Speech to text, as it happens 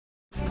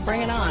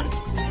Bring it on.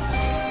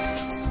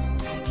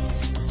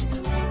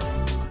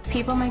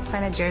 People make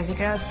fun of Jersey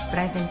girls, but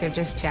I think they're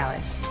just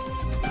jealous.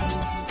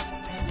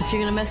 If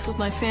you're gonna mess with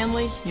my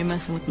family, you're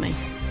messing with me.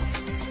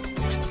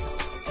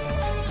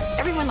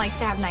 Everyone likes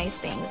to have nice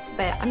things,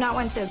 but I'm not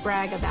one to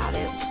brag about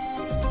it.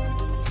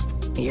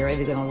 You're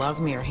either gonna love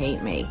me or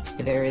hate me.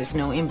 There is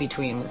no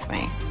in-between with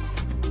me.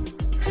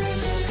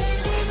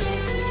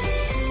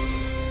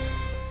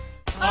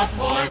 A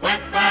boy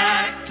went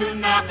back to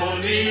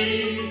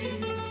Napoli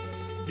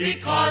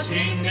because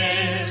he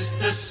missed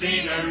the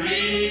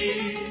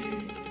scenery,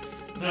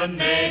 the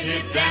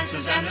native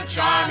dances and the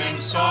charming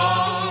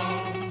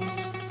songs.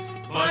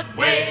 But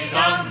wait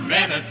a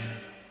minute,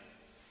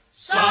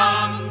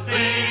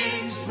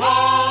 something's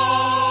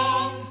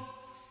wrong,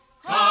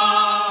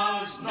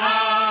 'cause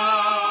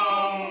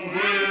now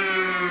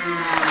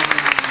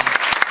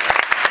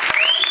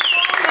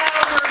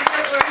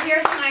we're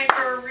here tonight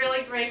for a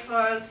really great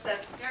cause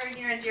that's very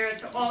near and dear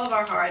to all of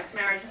our hearts,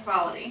 marriage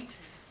equality.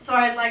 So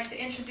I'd like to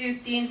introduce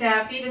Dean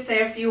Daffy to say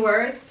a few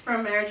words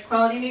from Marriage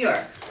Equality New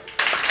York.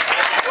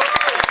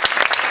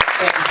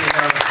 Thank you,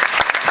 Dina.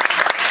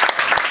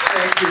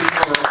 Thank you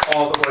for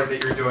all the work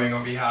that you're doing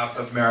on behalf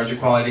of Marriage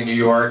Equality New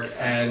York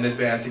and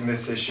advancing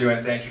this issue,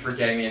 and thank you for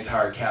getting the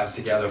entire cast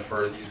together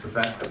for these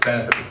benefit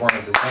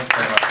performances. Thank you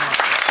very much.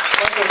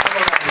 Michael, come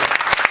on over here.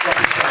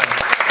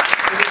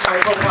 This is my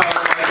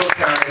co-pilot, Michael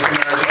Carey from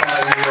Marriage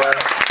Equality New York.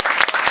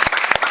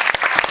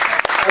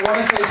 I want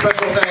to say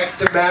special thanks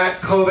to Matt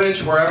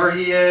Kovich, wherever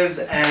he is,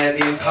 and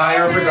the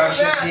entire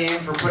production team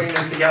for putting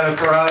this together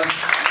for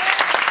us.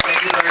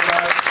 Thank you very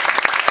much.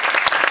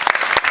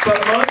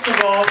 But most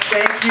of all,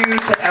 thank you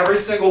to every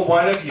single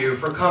one of you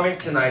for coming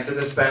tonight to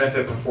this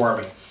benefit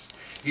performance.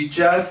 You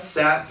just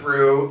sat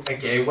through a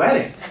gay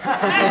wedding.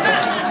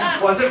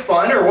 Was it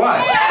fun or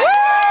what?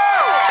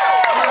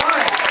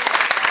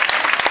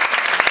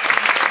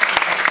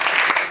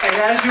 And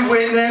as you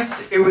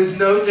witnessed, it was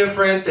no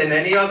different than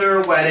any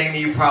other wedding that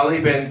you've probably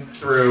been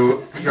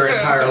through your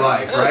entire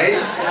life, right?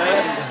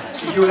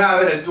 You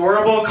have an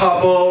adorable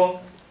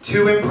couple,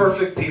 two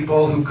imperfect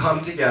people who come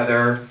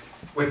together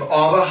with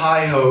all the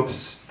high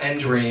hopes and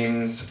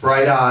dreams,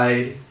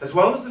 bright-eyed, as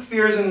well as the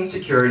fears and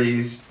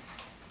insecurities,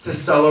 to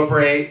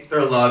celebrate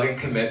their love and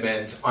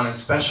commitment on a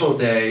special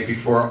day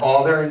before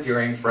all their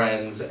endearing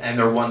friends and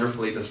their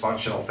wonderfully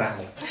dysfunctional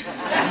family.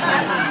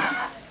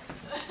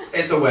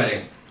 It's a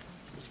wedding.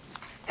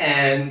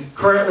 And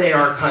currently in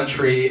our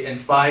country, in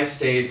 5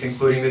 states,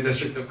 including the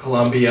District of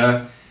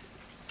Columbia,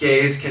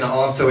 gays can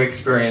also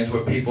experience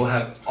what people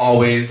have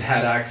always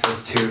had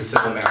access to,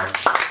 civil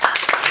marriage.